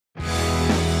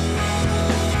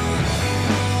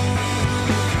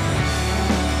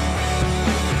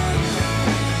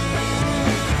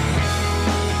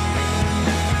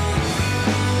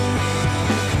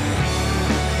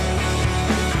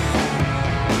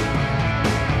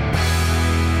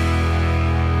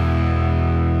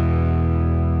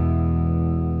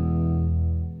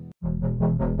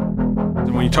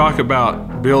talk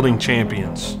about building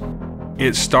champions,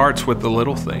 it starts with the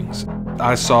little things.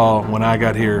 I saw when I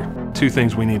got here 2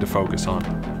 things we need to focus on.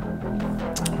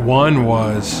 One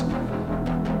was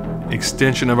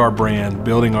extension of our brand,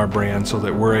 building our brand so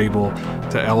that we're able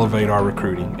to elevate our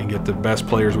recruiting and get the best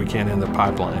players we can in the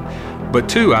pipeline. But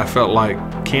 2, I felt like,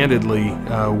 candidly,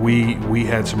 we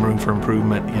had some room for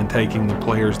improvement in taking the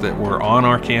players that were on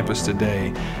our campus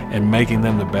today and making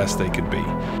them the best they could be.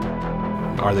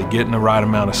 Are they getting the right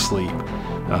amount of sleep?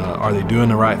 Are they doing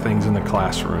the right things in the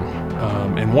classroom?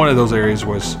 And one of those areas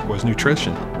was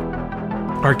nutrition.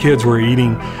 Our kids were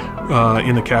eating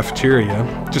in the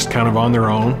cafeteria, just kind of on their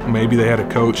own. Maybe they had a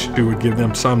coach who would give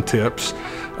them some tips,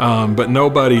 but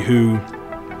nobody who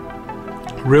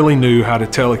really knew how to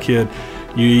tell a kid,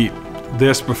 you eat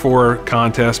this before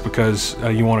contest because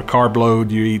you want a carb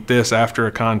load, you eat this after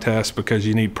a contest because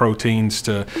you need proteins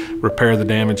to repair the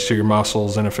damage to your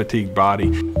muscles in a fatigued body.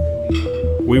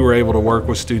 We were able to work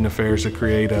with student affairs to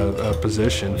create a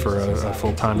position for a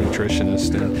full-time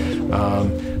nutritionist,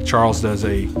 and Charles does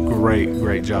a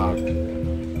great job.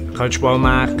 Coach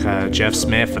Womack, Jeff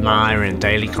Smith and I are in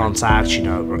daily contact,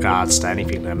 regards to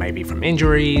anything that may be from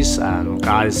injuries,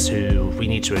 guys who we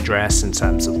need to address in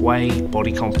terms of weight,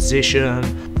 body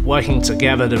composition, working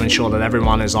together to ensure that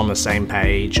everyone is on the same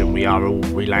page and we are all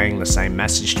relaying the same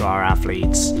message to our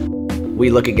athletes. We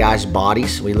look at guys'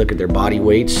 bodies, we look at their body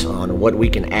weights on what we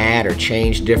can add or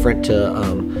change different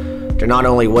to not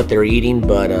only what they're eating,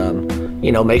 but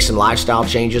make some lifestyle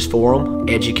changes for them,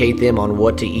 educate them on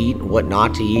what to eat, what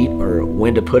not to eat, or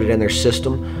when to put it in their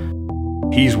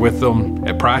system. He's with them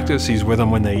at practice, he's with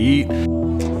them when they eat.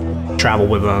 Travel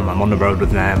with them, I'm on the road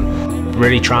with them.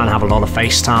 Really try and have a lot of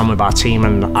FaceTime with our team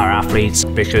and our athletes,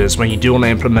 because when you do want to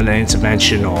implement an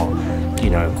intervention or,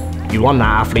 you want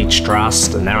that athlete's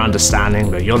trust and their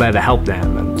understanding that you're there to help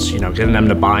them, and getting them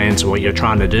to buy into what you're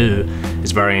trying to do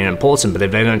is very important. But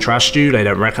if they don't trust you, they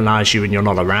don't recognize you, and you're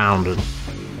not around.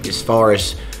 As far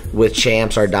as with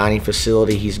Champs, our dining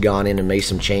facility, he's gone in and made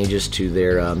some changes to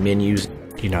their menus.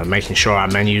 Making sure our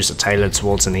menus are tailored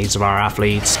towards the needs of our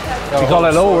athletes. You got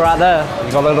it all right there.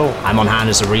 You got it all. I'm on hand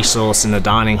as a resource in the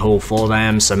dining hall for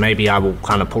them, so maybe I will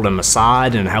kind of pull them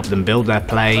aside and help them build their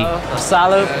plate. A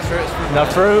salad, no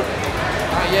fruit.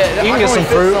 Yeah, you can get some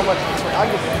fruit.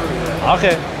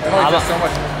 Okay.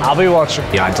 I'll be watching.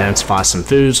 You identify some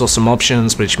foods or some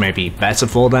options which may be better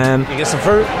for them. You get some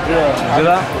fruit? Yeah. Do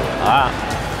that? All right.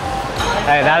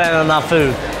 Hey, that ain't enough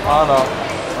food. Oh, no.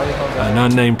 An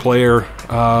unnamed player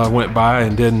went by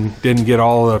and didn't get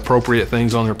all the appropriate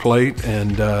things on their plate,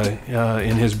 and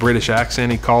in his British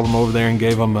accent, he called them over there and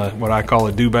gave them what I call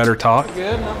a do-better talk.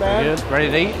 Good, not bad. Good. Ready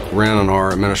to eat? Ren and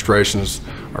our administrations,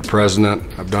 our president,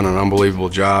 have done an unbelievable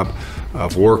job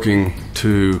of working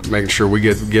to making sure we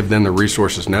give them the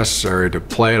resources necessary to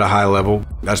play at a high level.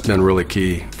 That's been really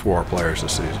key for our players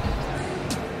this season.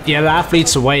 Yeah, the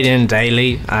athletes are weighed in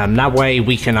daily. That way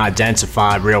we can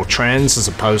identify real trends as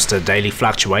opposed to daily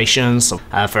fluctuations.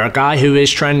 For a guy who is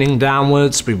trending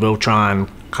downwards, we will try and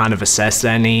kind of assess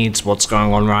their needs, what's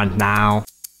going on right now.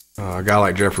 A guy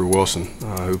like Jeffrey Wilson,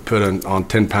 who put on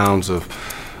 10 pounds of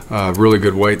really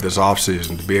good weight this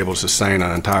offseason to be able to sustain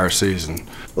an entire season.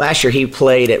 Last year he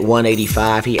played at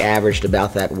 185. He averaged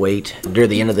about that weight. Near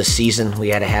the end of the season, he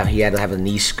had to have a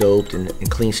knee scoped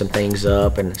and clean some things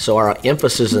up. And so our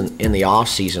emphasis in the off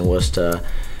season was to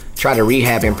try to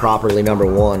rehab him properly, number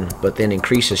one, but then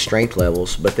increase his strength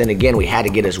levels. But then again, we had to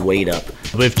get his weight up.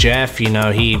 With Jeff,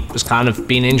 he was kind of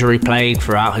been injury plagued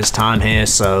throughout his time here,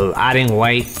 so adding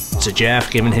weight to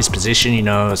Jeff, given his position,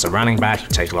 as a running back, you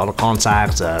take a lot of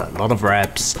contact, a lot of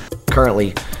reps.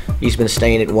 Currently, he's been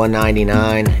staying at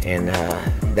 199, and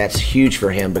that's huge for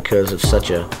him because of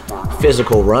such a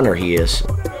physical runner he is.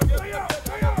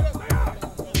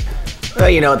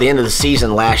 At the end of the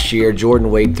season last year, Jordan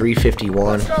weighed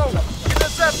 351.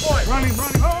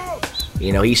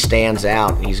 He stands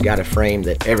out. He's got a frame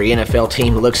that every NFL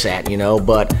team looks at,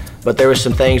 but there were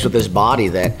some things with his body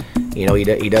that,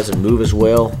 he doesn't move as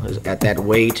well at that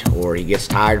weight, or he gets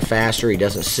tired faster, he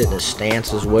doesn't sit in his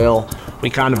stance as well.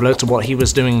 We kind of looked at what he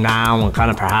was doing now and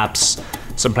kind of perhaps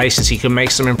some places he could make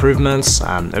some improvements.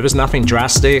 There was nothing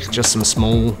drastic, just some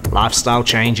small lifestyle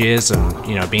changes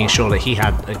and, being sure that he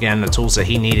had, again, the tools that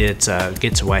he needed to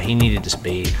get to where he needed to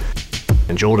be.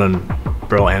 And Jordan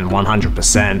brought in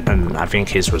 100%, and I think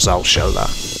his results show that.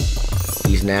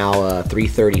 He's now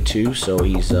 332, so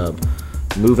he's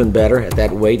moving better at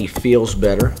that weight. He feels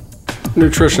better. The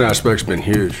nutrition aspect's been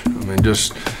huge.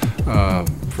 Just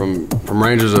from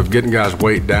ranges of getting guys'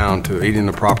 weight down to eating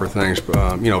the proper things,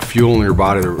 fueling your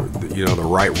body the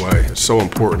right way. It's so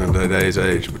important in today's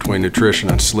age between nutrition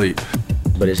and sleep.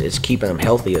 but it's keeping them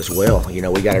healthy as well. You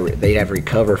know, they have to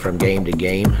recover from game to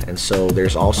game, and so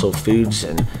there's also foods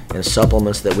and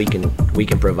supplements that we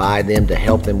can provide them to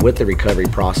help them with the recovery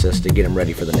process to get them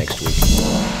ready for the next week.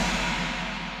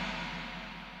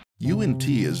 UNT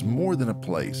is more than a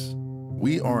place.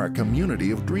 We are a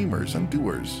community of dreamers and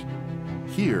doers.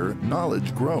 Here,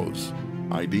 knowledge grows,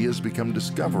 ideas become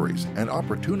discoveries, and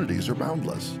opportunities are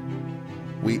boundless.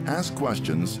 We ask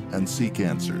questions and seek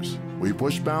answers. We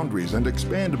push boundaries and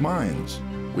expand minds.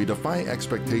 We defy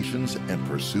expectations and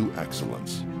pursue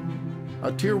excellence.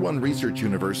 A Tier 1 research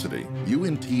university,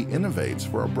 UNT innovates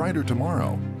for a brighter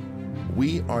tomorrow.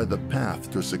 We are the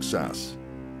path to success.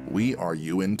 We are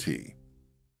UNT.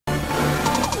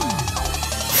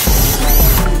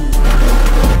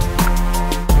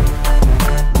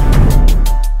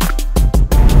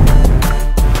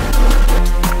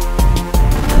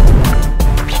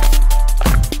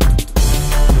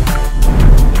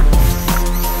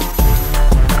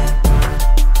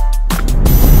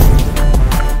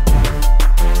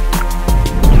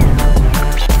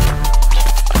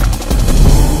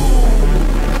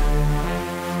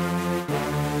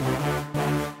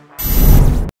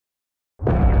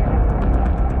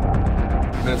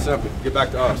 Simple. Get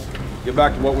back to us. Get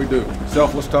back to what we do.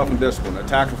 Selfless, tough, and disciplined.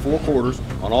 Attack for 4 quarters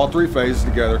on all 3 phases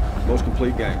together. Most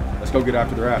complete game. Let's go get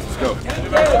after their ass. Let's go.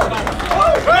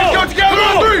 Let's go together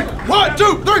on 3. 1,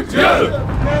 2, 3. Together.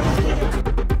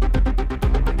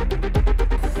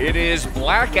 It is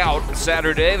blackout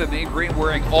Saturday. The Mean Green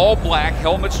wearing all black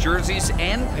helmets, jerseys,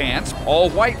 and pants. All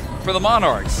white for the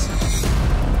Monarchs.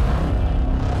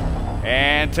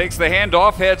 And takes the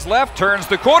handoff, heads left, turns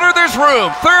the corner, there's room.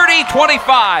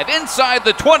 30-25, inside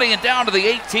the 20 and down to the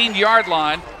 18-yard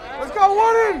line. Let's go,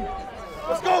 Warden!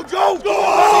 Let's go, Joe!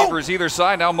 Go! Receivers either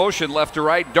side, now motion left to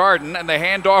right. Darden, and the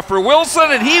handoff for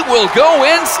Wilson, and he will go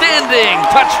in standing.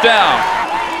 Touchdown.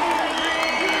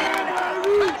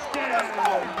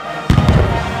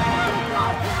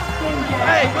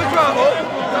 Hey, good job,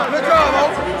 Hope. Good job,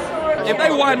 Hope. If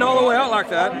they widen all the way out like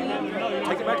that,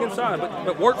 take it back inside,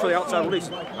 but work for the outside release.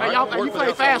 Hey, y'all, you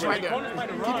play fast right there.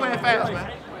 Keep playing fast,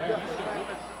 man.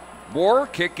 Moore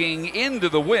kicking into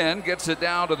the wind, gets it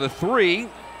down to the 3,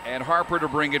 and Harper to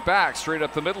bring it back. Straight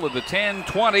up the middle of the 10,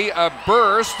 20, a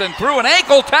burst, and through an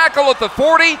ankle tackle at the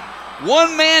 40.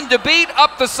 One man to beat,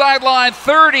 up the sideline,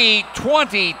 30,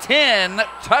 20, 10,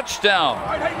 touchdown.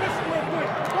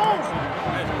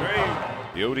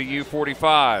 The ODU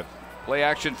 45. Play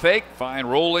action fake, Fine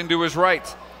rolling to his right.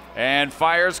 And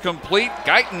fires complete.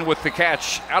 Guyton with the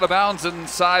catch. Out of bounds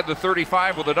inside the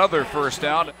 35 with another first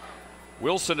down.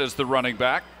 Wilson is the running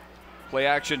back. Play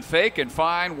action fake, and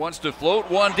Fine wants to float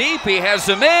one deep. He has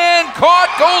him in.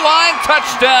 Caught, goal line,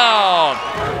 touchdown.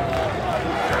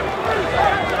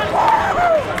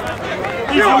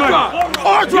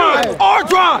 Our drive!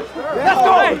 Let's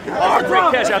go! Our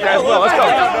drive! Catch out there as well.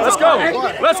 Let's go!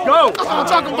 That's what I'm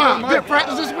talking about. Good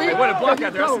practice this week. What a block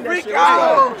out there.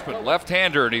 But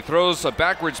left-hander, and he throws a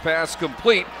backwards pass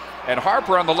complete. And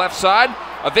Harper on the left side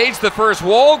evades the first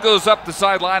wall, goes up the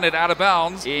sideline and out of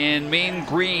bounds in Mean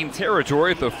Green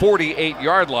territory at the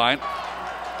 48-yard line.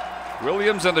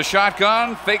 Williams in the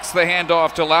shotgun, fakes the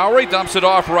handoff to Lowry, dumps it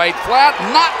off right flat.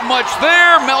 Not much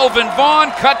there. Melvin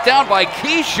Vaughn cut down by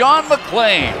Keyshawn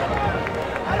McClain.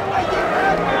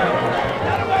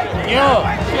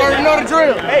 Yeah, you already know the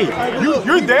drill. Hey,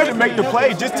 you're there to make the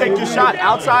play. Just take your shot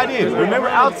outside in. Remember,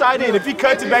 outside in. If he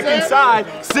cuts it back inside,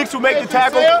 6 will make the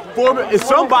tackle. 4,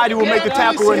 somebody will make the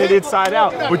tackle run it inside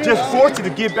out. But just force it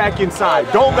to get back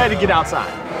inside. Don't let it get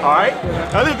outside. All right?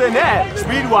 Other than that,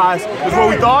 speed-wise, is what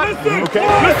we thought. Okay.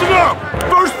 Listen up.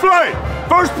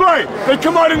 First play. They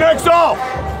come out and X off.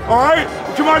 All right?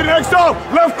 Come out and X off.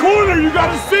 Left corner, you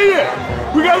got to see it.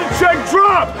 We got to check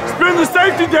drop. Spin the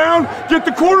safety down. Get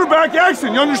the quarterback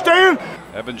Xing. You understand?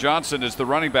 Evan Johnson is the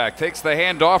running back. Takes the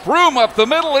handoff. Room up the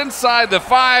middle inside the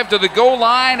 5 to the goal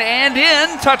line and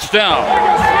in. Touchdown.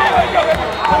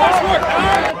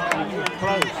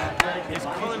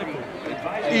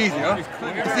 Easy, huh?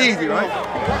 It's easy, right?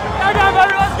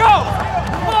 Let's go!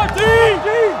 Come on, team!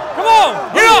 Come on!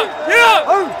 Get up!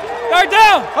 Right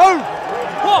down!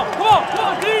 Come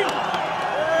on, team!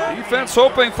 Defense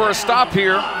hoping for a stop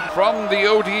here from the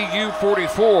ODU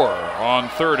 44 on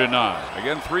 3rd and 9.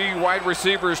 Again, 3 wide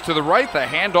receivers to the right. The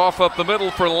handoff up the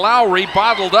middle for Lowry.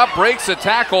 Bottled up, breaks a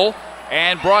tackle,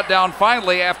 and brought down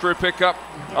finally after a pickup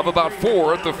of about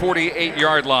 4 at the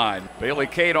 48-yard line. Bailey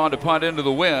Cade on to punt into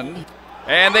the wind.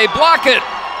 And they block it.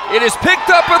 It is picked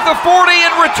up at the 40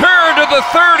 and returned to the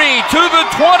 30, to the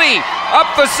 20, up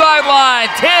the sideline,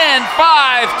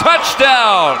 10-5,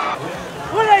 touchdown.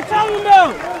 What are they talking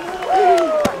about?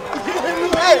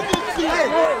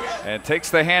 And takes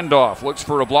the handoff, looks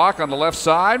for a block on the left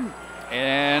side,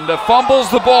 and fumbles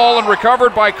the ball and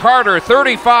recovered by Carter.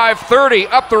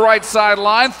 35-30 up the right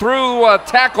sideline through a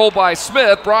tackle by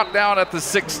Smith, brought down at the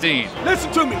 16.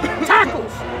 Listen to me.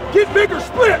 Tackles. Get bigger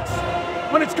splits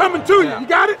when it's coming to you. You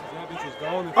got it?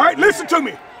 All right, listen to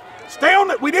me. Stay on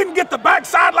it. We didn't get the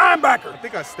backside linebacker. I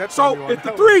think I stepped on you. So if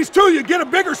the three's to you, get a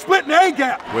bigger split in the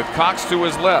A-gap. With Cox to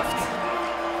his left.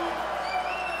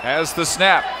 Has the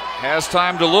snap. Has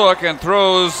time to look and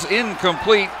throws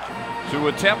incomplete to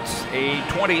attempt a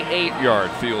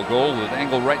 28-yard field goal with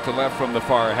angle right to left from the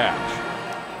far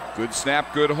hash. Good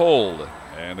snap, good hold.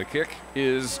 And the kick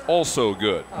is also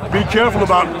good. Be careful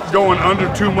about going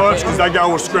under too much because that guy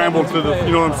will scramble to the,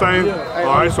 you know what I'm saying? All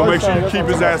right, so make sure you keep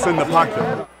his ass in the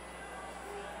pocket.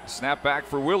 Snap back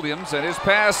for Williams, and his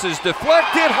pass is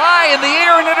deflected high in the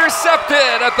air and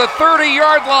intercepted at the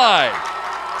 30-yard line.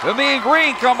 The Mean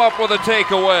Green come up with a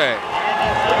takeaway.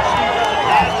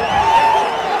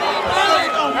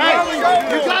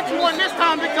 You got you one this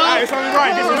time, big guy. It's only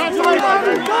right. It's only right,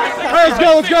 baby. Hey,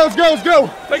 let's go.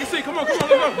 Take a seat. Come on.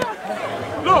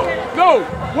 Go.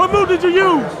 What move did you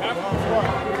use?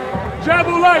 Jab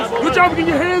or legs. Good job getting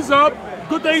your hands up.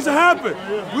 Good things to happen.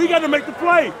 We got to make the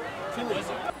play.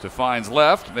 To Fine's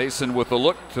left, Mason with a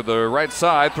look to the right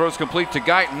side, throws complete to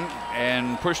Guyton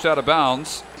and pushed out of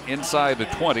bounds inside the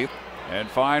 20. And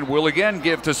Fine will again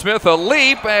give to Smith a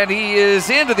leap, and he is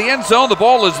into the end zone. The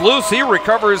ball is loose. He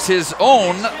recovers his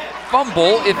own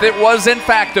fumble. If it was in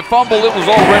fact a fumble, it was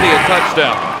already a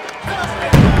touchdown.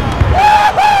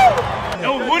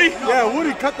 That was Woody? Yeah,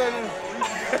 Woody cut that in.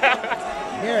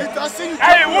 I seen you.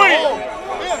 Hey, Woody!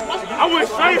 I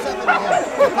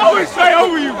would say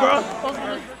over you, bro.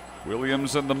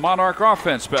 Williams and the Monarch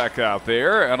offense back out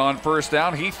there, and on first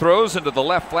down, he throws into the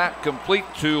left flat, complete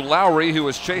to Lowry, who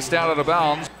was chased out of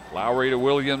bounds. Lowry to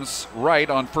Williams right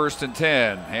on 1st and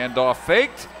 10. Handoff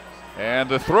faked, and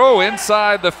the throw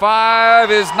inside the 5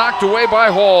 is knocked away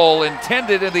by Hall,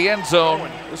 intended in the end zone.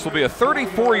 This will be a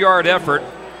 34-yard effort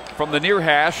from the near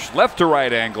hash, left to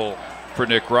right angle for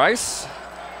Nick Rice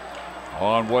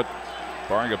on what,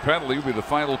 barring a penalty, will be the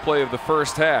final play of the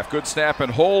first half. Good snap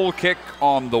and hold. Kick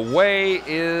on the way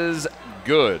is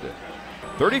good.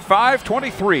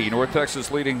 35-23, North Texas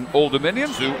leading Old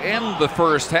Dominion to end the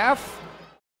first half.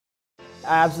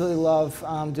 I absolutely love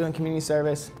doing community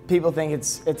service. People think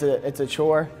it's a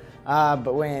chore,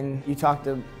 but when you talk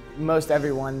to most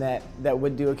everyone that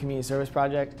would do a community service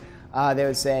project, they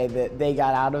would say that they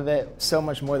got out of it so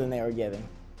much more than they were giving.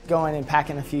 Going and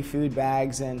packing a few food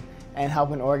bags and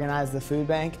helping organize the food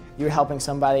bank, you're helping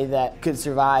somebody that could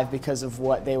survive because of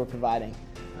what they were providing,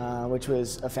 which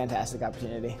was a fantastic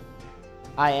opportunity.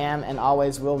 I am and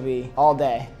always will be, all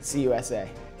day, CUSA.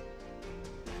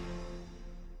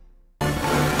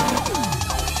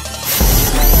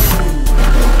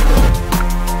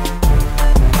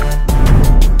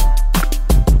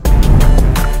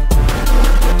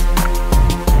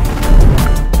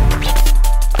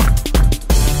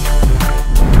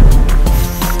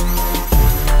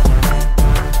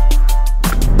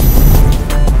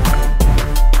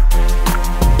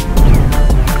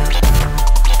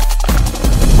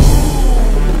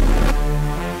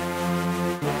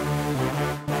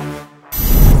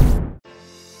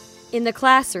 In the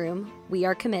classroom, we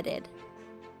are committed.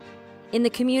 In the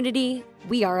community,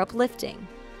 we are uplifting.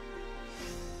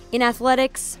 In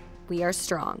athletics, we are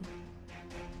strong.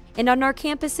 And on our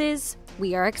campuses,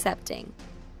 we are accepting.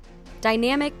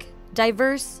 Dynamic,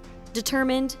 diverse,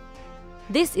 determined,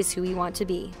 this is who we want to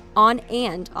be, on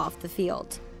and off the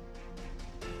field.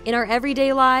 In our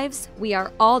everyday lives, we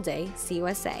are all day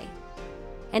CUSA.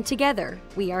 And together,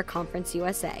 we are Conference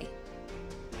USA.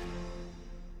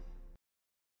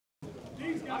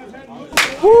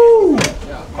 Woo!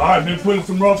 I've been put in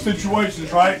some rough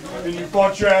situations, right? And you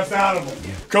fought your ass out of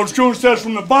them. Coach Coon says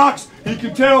from the box, he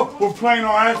can tell we're playing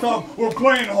our ass off. We're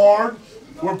playing hard.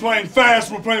 We're playing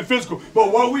fast. We're playing physical.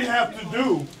 But what we have to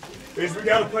do is we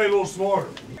got to play a little smarter.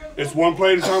 It's one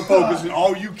play at a time focus, and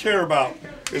all you care about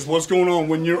is what's going on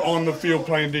when you're on the field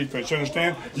playing defense. You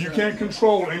understand? You can't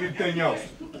control anything else.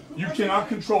 You cannot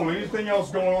control anything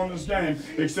else going on in this game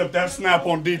except that snap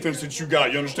on defense that you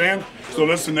got. You understand? So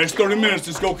listen, next 30 minutes,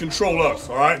 just go control us,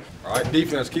 all right? All right,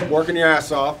 defense, keep working your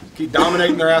ass off. Keep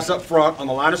dominating their ass up front on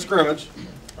the line of scrimmage,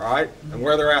 all right, and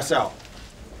wear their ass out.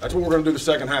 That's what we're going to do the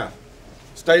second half.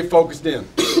 Stay focused in.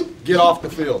 Get off the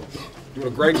field. Doing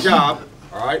a great job,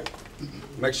 all right?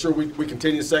 Make sure we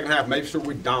continue the second half. Make sure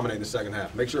we dominate the second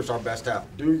half. Make sure it's our best half.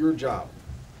 Do your job.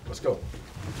 Let's go.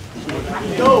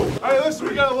 Yo, hey, listen,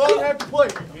 we got a long half to play.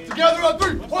 Together on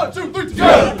 3. 1, 2, 3,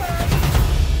 together.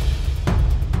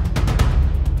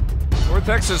 North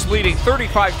Texas leading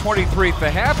 35-23 at the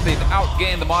half. They've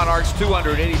outgained the Monarchs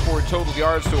 284 total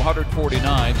yards to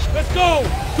 149. Let's go!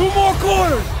 2 more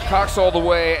quarters! Cox all the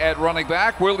way at running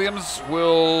back. Williams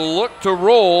will look to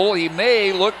roll. He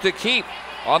may look to keep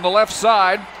on the left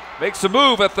side. Makes a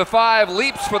move at the 5,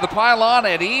 leaps for the pylon,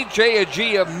 and E.J.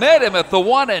 Agia met him at the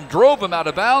 1 and drove him out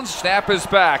of bounds. Snap is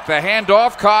back. The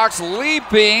handoff, Cox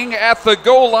leaping at the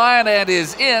goal line and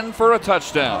is in for a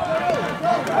touchdown.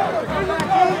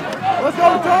 Let's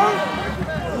go,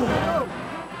 Tom!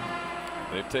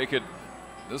 They've taken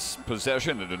this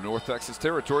possession into North Texas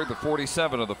territory, the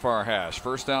 47 of the far hash.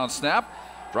 First down snap,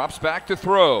 drops back to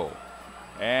throw.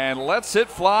 And lets it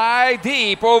fly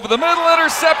deep over the middle,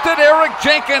 intercepted. Eric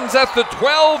Jenkins at the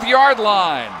 12-yard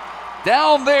line.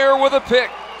 Down there with a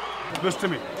pick. Listen to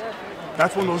me.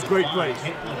 That's one of those great plays.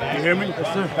 You hear me?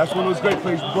 Yes, sir. That's one of those great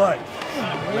plays, but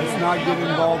let's not get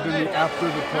involved in the after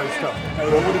the play stuff. Hey,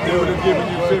 what would have given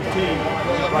you 15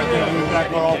 right there in the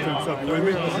back our offense up? You with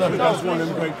me? That's one of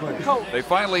them great plays. They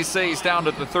finally say he's down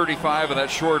at the 35, and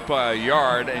that's short by a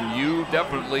yard, and you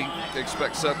definitely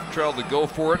expect Seth Trell to go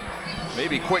for it.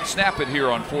 Maybe quick snap it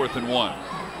here on 4th and 1.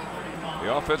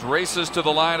 The offense races to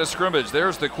the line of scrimmage.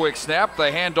 There's the quick snap, the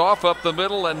handoff up the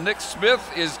middle, and Nick Smith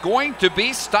is going to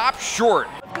be stopped short.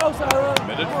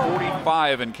 Minute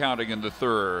 45 and counting in the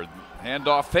 3rd.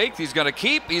 Handoff faked, he's going to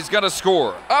keep, he's going to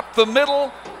score. Up the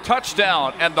middle,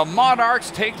 touchdown, and the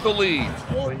Monarchs take the lead.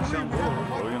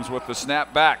 Williams with the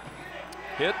snap back.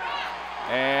 Hit.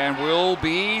 And will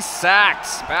be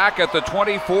sacked back at the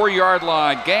 24-yard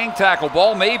line. Gang tackle,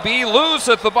 ball may be loose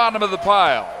at the bottom of the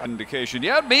pile. Indication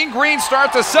yet. Mean Green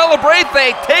start to celebrate.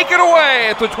 They take it away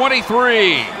at the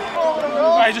 23.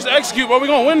 All right, just execute, but we're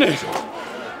going to win this.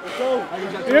 You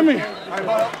hear me?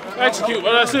 Execute,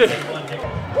 but that's it.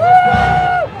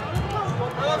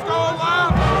 Let's go,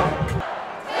 Lyle!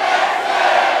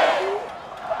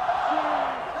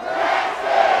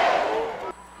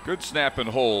 Good snap and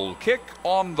hold. Kick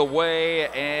on the way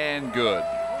and good.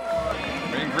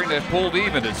 Mean Green has pulled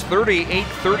even. It's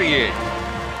 38-38.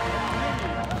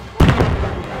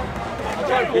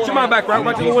 Get your mind back, right?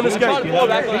 We're going to win this game.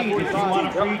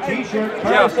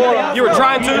 Yeah, you were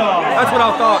trying to. That's what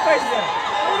I thought.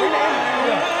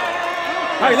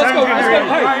 Hey, let's go. Let's go.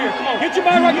 Hey, get your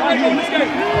mind right. Get ready to win this game.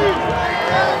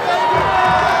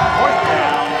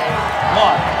 Come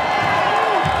on.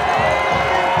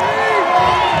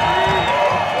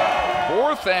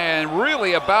 4th and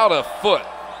really about a foot.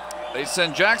 They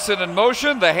send Jackson in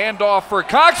motion. The handoff for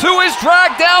Cox, who is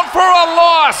dragged down for a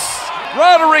loss.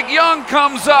 Roderick Young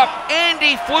comes up.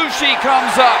 Andy Flushy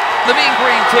comes up. The Mean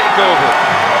Green takeover.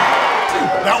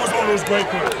 That was one of those great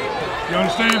plays. You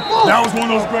understand? That was one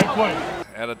of those great plays.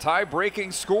 At a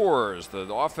tie-breaking scores,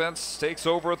 the offense takes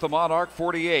over at the Monarch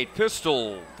 48.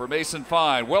 Pistol for Mason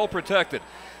Fine, well protected.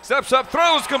 Steps up,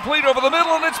 throws complete over the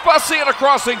middle, and it's Bussey in a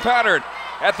crossing pattern.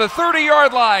 At the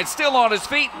 30-yard line, still on his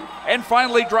feet, and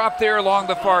finally dropped there along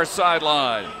the far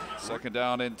sideline. Second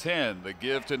down and 10. The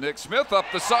give to Nick Smith up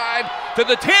the side to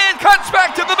the 10, cuts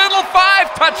back to the middle,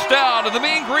 5, touchdown, and the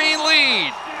Mean Green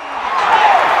lead.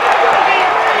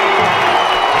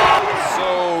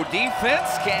 So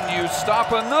defense, can you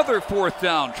stop another 4th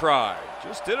down try?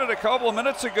 Just did it a couple of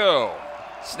minutes ago.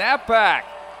 Snap back.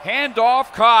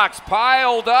 Handoff, Cox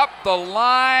piled up the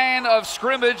line of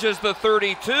scrimmage is the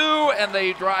 32, and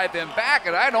they drive him back,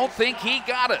 and I don't think he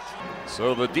got it.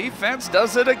 So the defense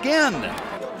does it again.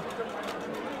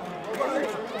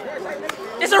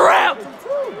 It's a wrap!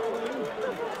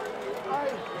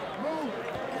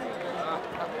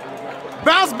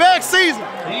 Bounce back season.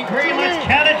 Mean Green, let's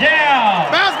count it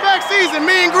down. Bounce back season.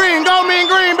 Mean Green, go Mean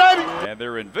Green, baby. And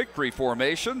they're in victory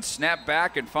formation. Snap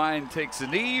back and Fine takes a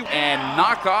knee and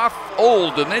knock off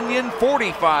Old Dominion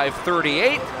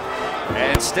 45-38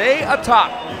 and stay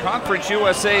atop Conference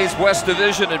USA's West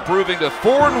Division, improving to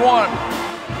 4-1.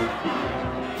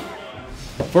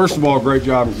 First of all, great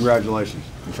job and congratulations.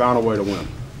 You found a way to win.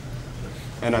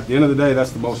 And at the end of the day,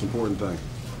 that's the most important thing.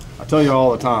 I tell you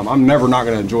all the time, I'm never not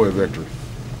going to enjoy a victory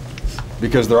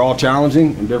because they're all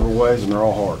challenging in different ways and they're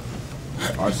all hard.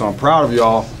 All right, so I'm proud of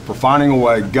y'all for finding a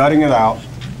way, gutting it out,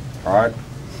 all right,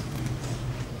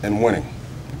 and winning.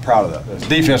 I'm proud of that.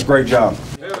 Defense, great job.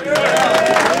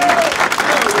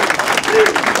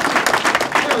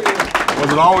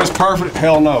 Was it always perfect?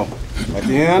 Hell no. At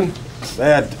the end, they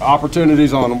had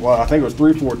opportunities on, well, I think it was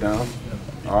 3 4 down,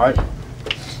 all right,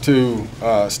 to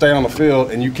stay on the field,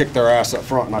 and you kicked their ass up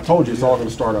front. And I told you it's all going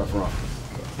to start up front.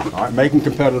 All right, making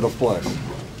competitive plays.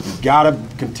 You've got to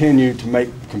continue to make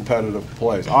competitive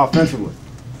plays. Offensively,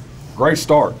 great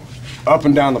start. Up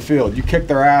and down the field. You kick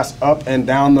their ass up and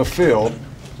down the field.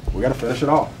 We got to finish it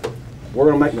off. We're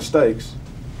going to make mistakes,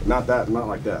 but not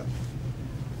like that.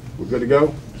 We're good to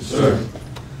go? Yes, sir.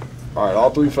 All right, all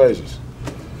 3 phases.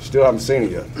 Still haven't seen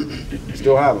it yet.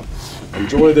 Still haven't.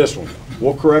 Enjoy this one.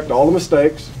 We'll correct all the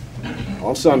mistakes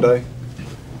on Sunday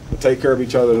and take care of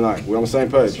each other tonight. We on the same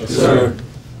page? Yes, sir.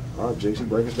 All right, JC,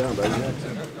 break us down, baby.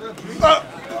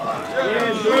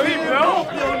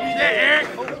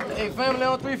 Hey, family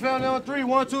on 3, family on 3.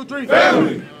 1, 2, 3.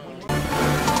 Family.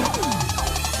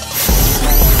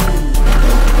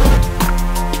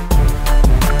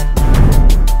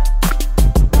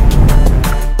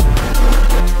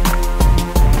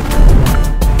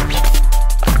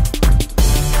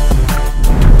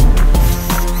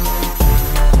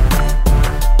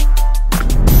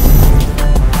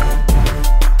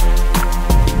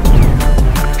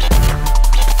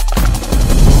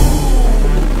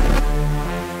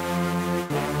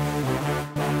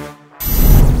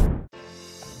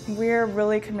 We're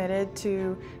really committed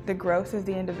to the growth of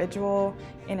the individual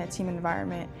in a team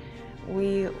environment.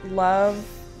 We love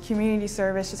community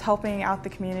service, just helping out the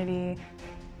community.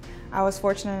 I was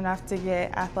fortunate enough to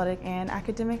get athletic and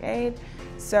academic aid,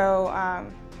 so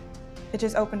it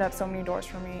just opened up so many doors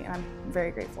for me, and I'm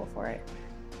very grateful for it.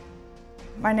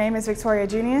 My name is Victoria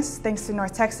Junius. Thanks to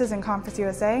North Texas and Conference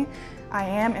USA, I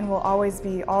am and will always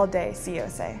be all day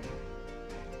CUSA.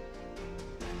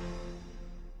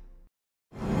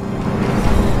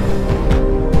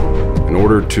 In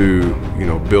order to,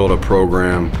 build a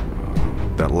program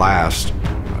that lasts,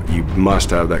 you must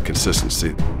have that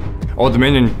consistency. Old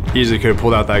Dominion easily could have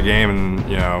pulled out that game,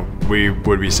 and we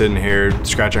would be sitting here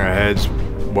scratching our heads,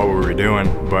 what were we doing?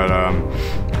 But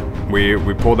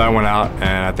we pulled that one out,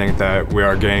 and I think that we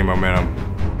are gaining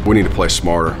momentum. We need to play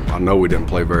smarter. I know we didn't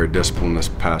play very disciplined this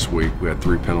past week. We had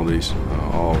 3 penalties,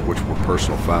 all of which were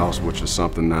personal fouls, which is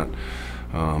something that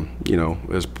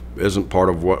isn't part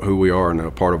of who we are and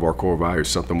a part of our core values,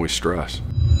 something we stress.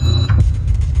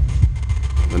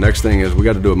 The next thing is we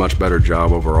got to do a much better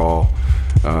job overall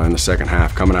in the second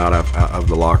half, coming out of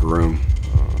the locker room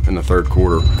in the third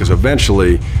quarter, because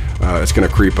eventually it's going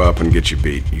to creep up and get you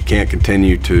beat. You can't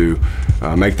continue to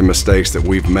make the mistakes that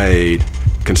we've made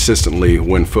consistently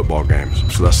win football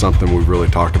games. So that's something we've really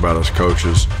talked about as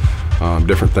coaches,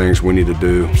 different things we need to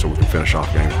do so we can finish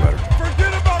off games better.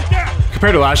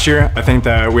 Compared to last year, I think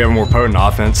that we have a more potent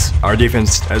offense. Our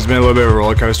defense has been a little bit of a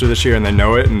roller coaster this year, and they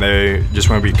know it, and they just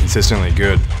want to be consistently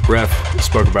good. Ref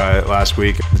spoke about it last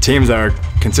week. The teams that are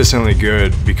consistently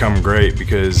good become great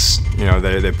because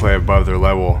they play above their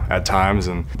level at times,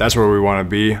 and that's where we want to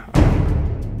be.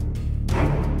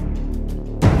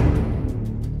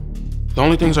 The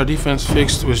only things our defense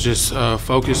fixed was just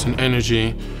focus and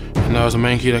energy, and that was the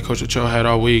main key that Coach Ochoa had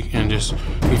all week, and just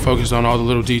we focused on all the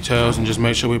little details and just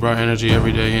made sure we brought energy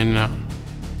every day in and out.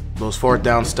 Those 4th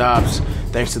down stops,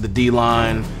 thanks to the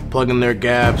D-line, plugging their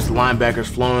gaps, linebackers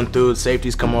flowing through it,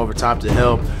 safeties come over top to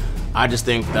help. I just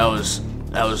think that was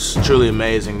truly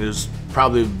amazing. It was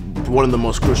probably one of the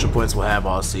most crucial points we'll have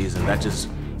all season. That just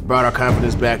brought our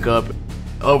confidence back up.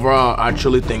 Overall, I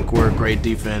truly think we're a great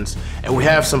defense, and we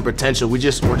have some potential. We're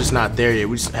just not there yet.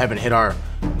 We just haven't hit our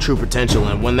true potential,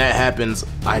 and when that happens,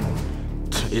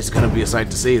 it's going to be a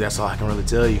sight to see. That's all I can really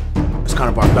tell you. It's kind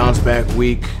of our bounce back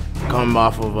week. Coming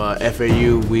off of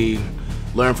FAU, we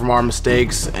learned from our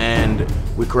mistakes, and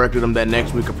we corrected them that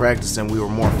next week of practice, and we were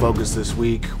more focused this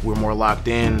week. We were more locked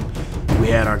in. We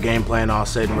had our game plan all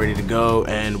set and ready to go,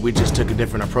 and we just took a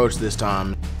different approach this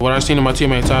time. What I've seen in my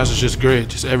teammates' eyes is just grit.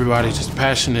 Just everybody just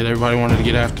passionate. Everybody wanted to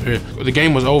get after it. The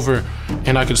game was over,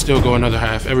 and I could still go another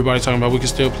half. Everybody talking about we could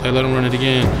still play, let them run it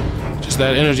again. Just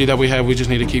that energy that we have, we just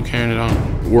need to keep carrying it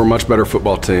on. We're a much better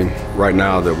football team right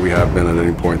now than we have been at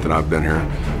any point that I've been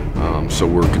here. So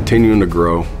we're continuing to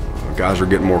grow. Guys are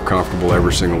getting more comfortable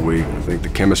every single week. I think the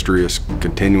chemistry is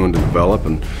continuing to develop,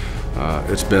 and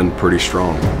it's been pretty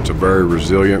strong. It's a very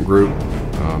resilient group.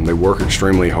 They work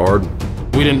extremely hard.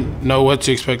 We didn't know what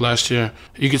to expect last year.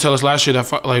 You could tell us last year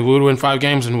that we would win 5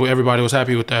 games and everybody was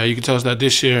happy with that. You could tell us that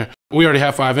this year we already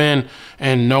have 5 in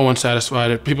and no one's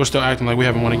satisfied. People are still acting like we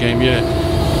haven't won a game yet.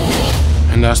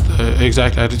 And that's the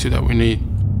exact attitude that we need.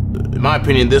 In my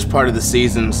opinion, this part of the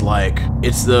season's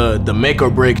it's the make or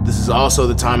break. This is also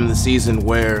the time of the season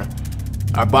where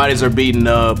our bodies are beaten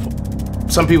up.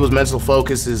 Some people's mental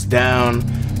focus is down,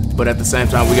 but at the same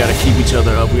time, we gotta keep each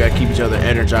other up. We gotta keep each other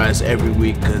energized every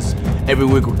week, because every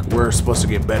week we're supposed to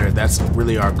get better. That's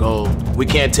really our goal. We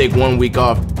can't take 1 week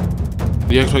off.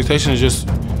 The expectation is just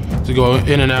to go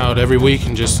in and out every week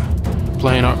and just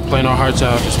playing our hearts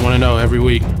out, just want to know every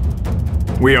week.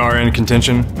 we are in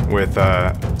contention with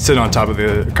sitting on top of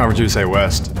the Conference USA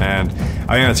West, and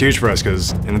I think that's huge for us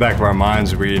because in the back of our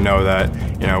minds we know that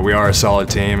we are a solid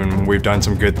team and we've done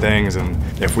some good things, and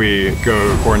if we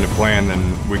go according to plan,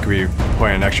 then we could be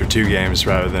playing an extra 2 games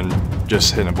rather than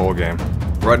just hitting a bowl game.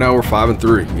 Right now we're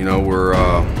 5-3. We're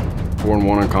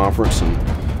 4-1 in conference,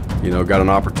 and got an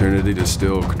opportunity to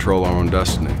still control our own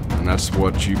destiny, and that's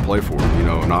what you play for.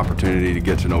 An opportunity to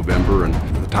get to November and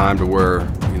the time to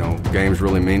where games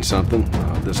really mean something.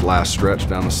 This last stretch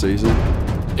down the season.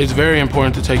 It's very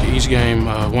important to take each game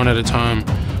one at a time,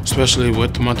 especially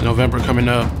with the month of November coming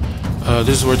up.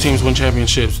 This is where teams win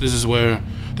championships. This is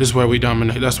where we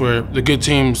dominate. That's where the good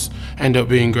teams end up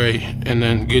being great, and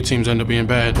then good teams end up being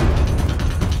bad.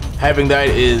 Having that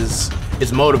is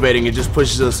motivating. It just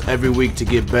pushes us every week to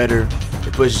get better.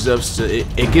 It pushes us to.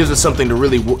 It gives us something to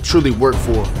really truly work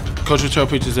for. Coach Patel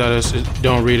preaches at us,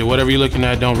 don't read it. Whatever you're looking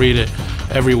at, don't read it.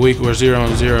 Every week we're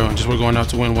 0-0, and we're going out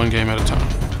to win 1 game at a time.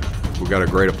 We've got a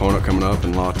great opponent coming up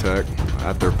in La Tech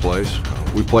at their place.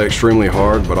 We play extremely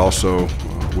hard, but also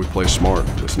we play smart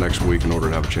this next week in order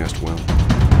to have a chance to win.